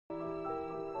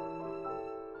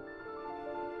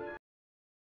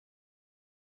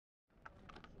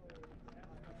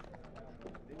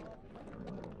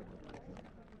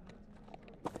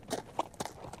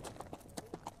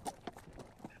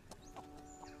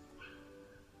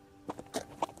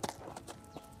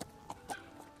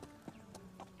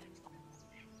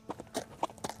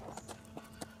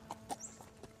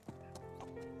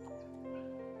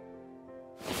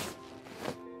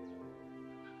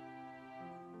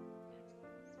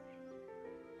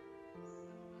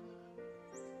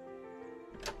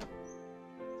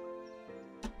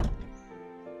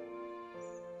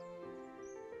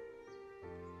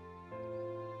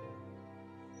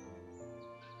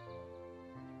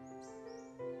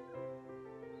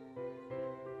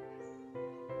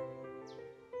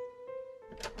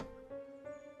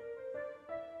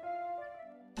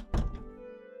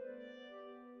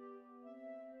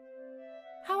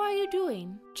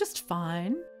doing? Just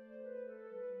fine.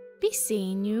 Be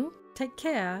seeing you. Take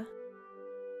care.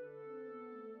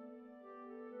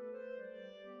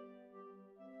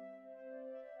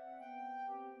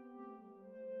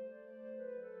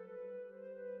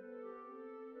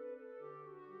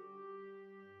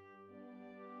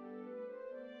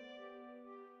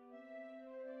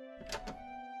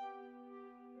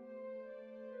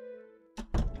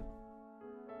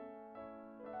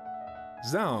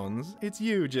 Zounds, it's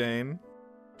you, Jane.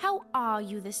 How are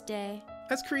you this day?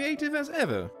 As creative as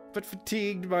ever, but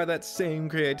fatigued by that same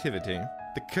creativity.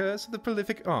 The curse of the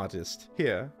prolific artist.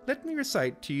 Here, let me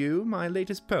recite to you my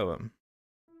latest poem.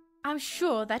 I'm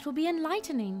sure that will be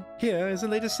enlightening. Here is a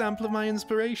latest sample of my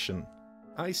inspiration.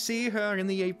 I see her in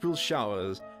the April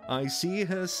showers. I see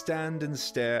her stand and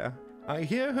stare. I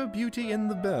hear her beauty in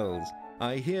the bells.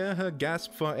 I hear her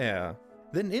gasp for air.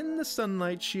 Then in the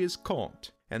sunlight she is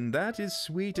caught, and that is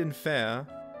sweet and fair.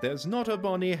 There's not a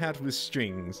bonny hat with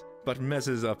strings, but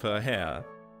messes up her hair.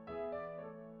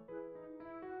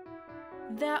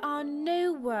 There are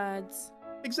no words.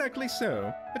 Exactly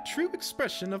so, a true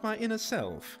expression of my inner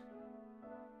self.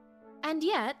 And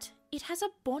yet, it has a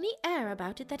bonny air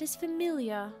about it that is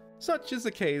familiar. Such is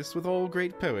the case with all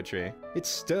great poetry. It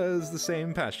stirs the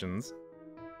same passions.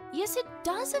 Yes, it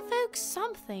does evoke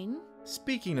something.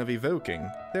 Speaking of evoking,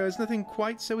 there is nothing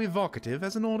quite so evocative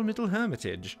as an ornamental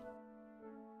hermitage.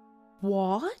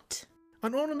 What?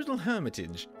 An ornamental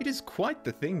hermitage. It is quite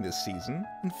the thing this season.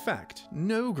 In fact,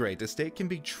 no great estate can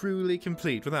be truly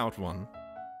complete without one.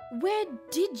 Where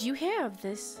did you hear of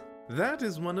this? That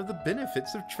is one of the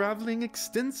benefits of travelling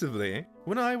extensively.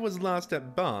 When I was last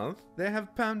at Bath, they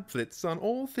have pamphlets on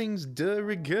all things de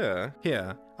rigueur.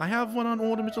 Here, I have one on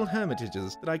ornamental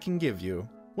hermitages that I can give you.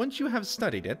 Once you have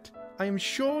studied it, I am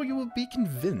sure you will be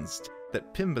convinced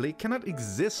that Pemberley cannot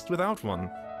exist without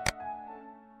one.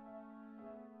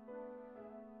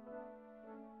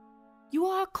 You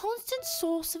are a constant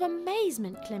source of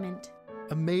amazement, Clement.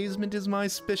 Amazement is my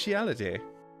speciality.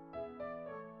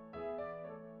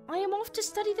 I am off to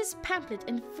study this pamphlet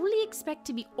and fully expect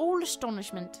to be all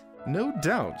astonishment. No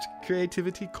doubt,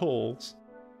 creativity calls.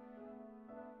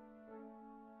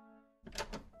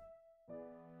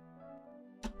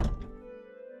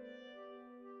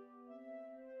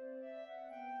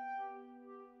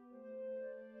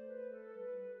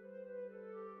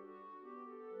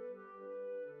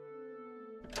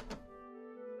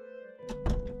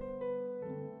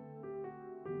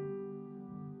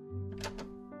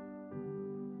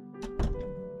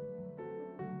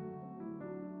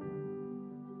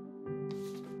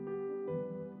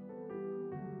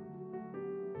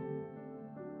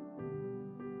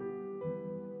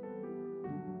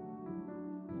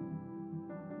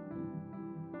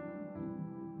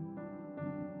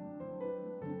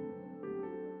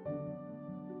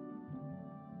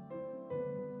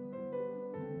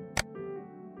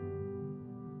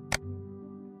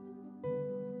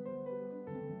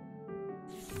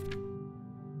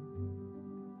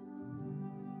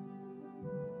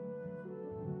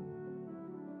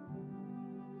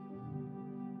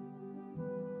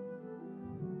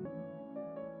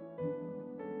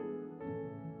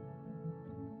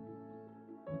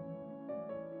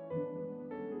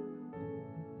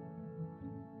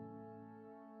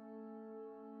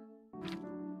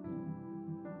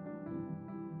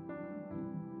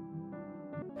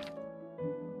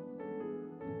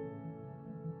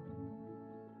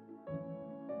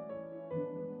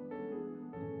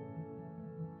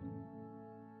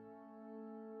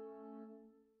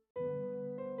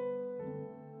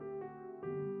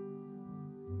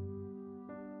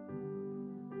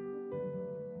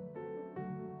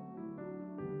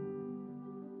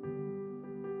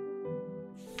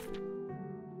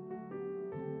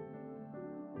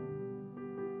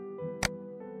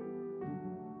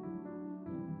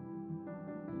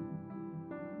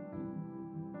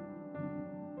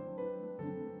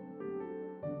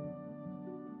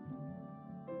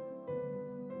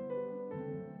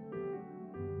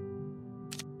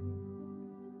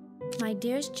 My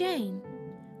dearest Jane,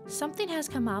 something has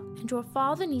come up and your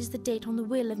father needs the date on the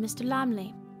will of Mr.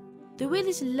 Lambley. The will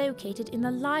is located in the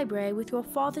library with your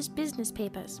father's business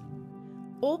papers.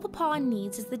 All Papa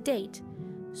needs is the date,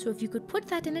 so if you could put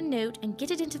that in a note and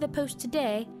get it into the post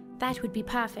today, that would be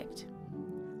perfect.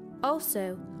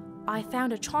 Also, I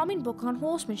found a charming book on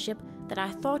horsemanship that I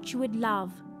thought you would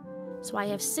love, so I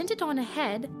have sent it on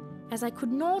ahead as I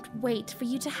could not wait for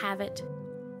you to have it.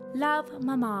 Love,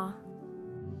 Mama.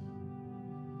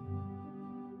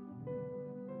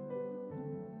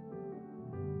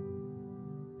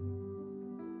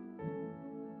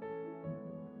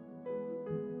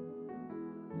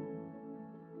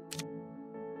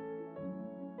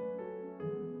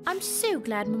 I'm so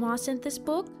glad Mama sent this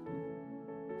book.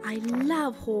 I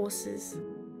love horses.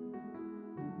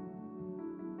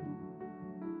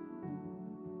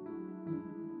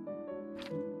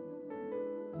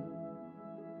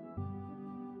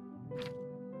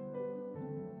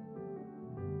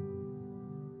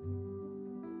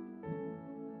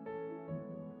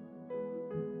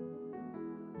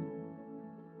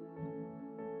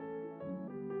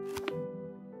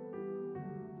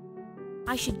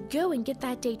 I should go and get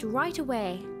that date right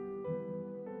away.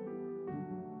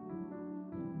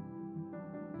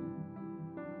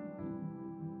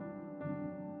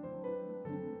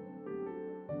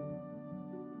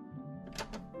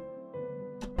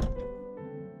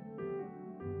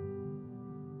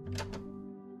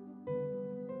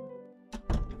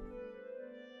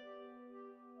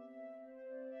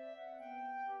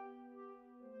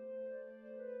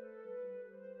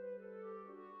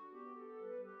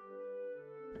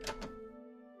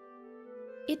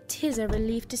 It is a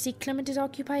relief to see Clement is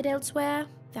occupied elsewhere.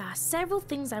 There are several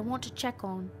things I want to check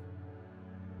on.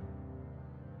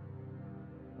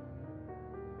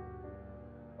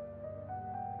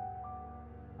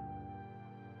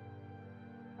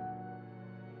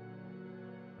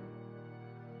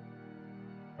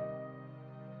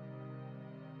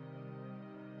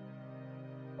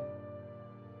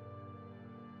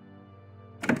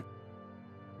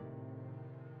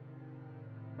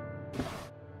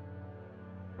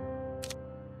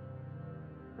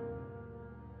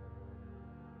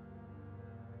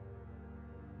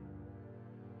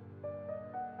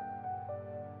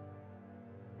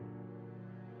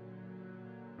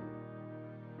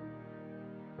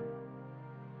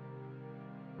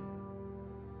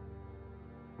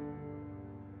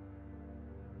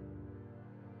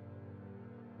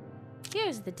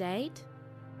 Here's the date.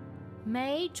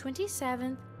 May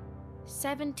 27th,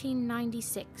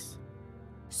 1796.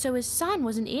 So his son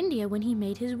was in India when he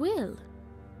made his will.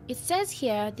 It says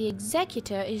here the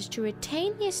executor is to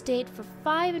retain the estate for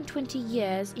 25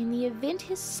 years in the event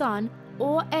his son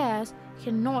or heirs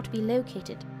cannot be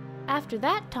located. After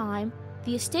that time,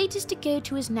 the estate is to go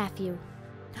to his nephew.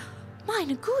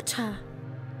 Meine Güte!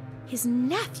 His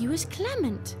nephew is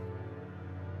Clement.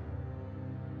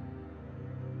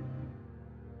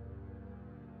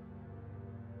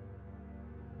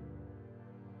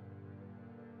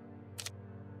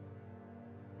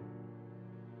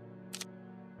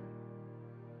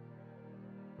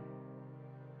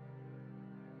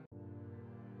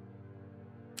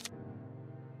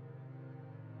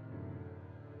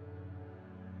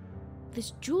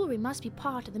 This jewelry must be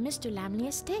part of the Mr. Lambley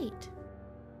estate.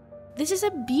 This is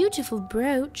a beautiful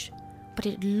brooch, but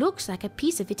it looks like a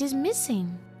piece of it is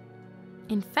missing.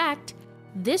 In fact,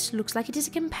 this looks like it is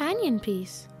a companion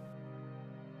piece.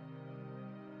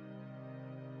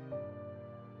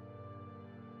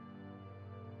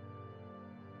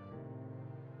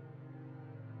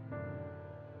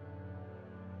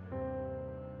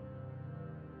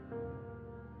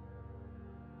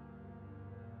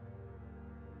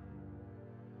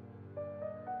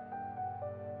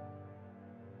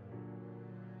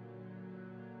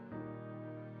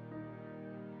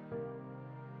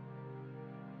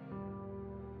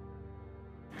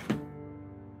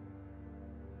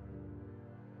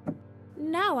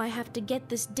 Now I have to get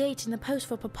this date in the post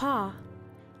for Papa.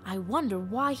 I wonder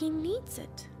why he needs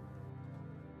it.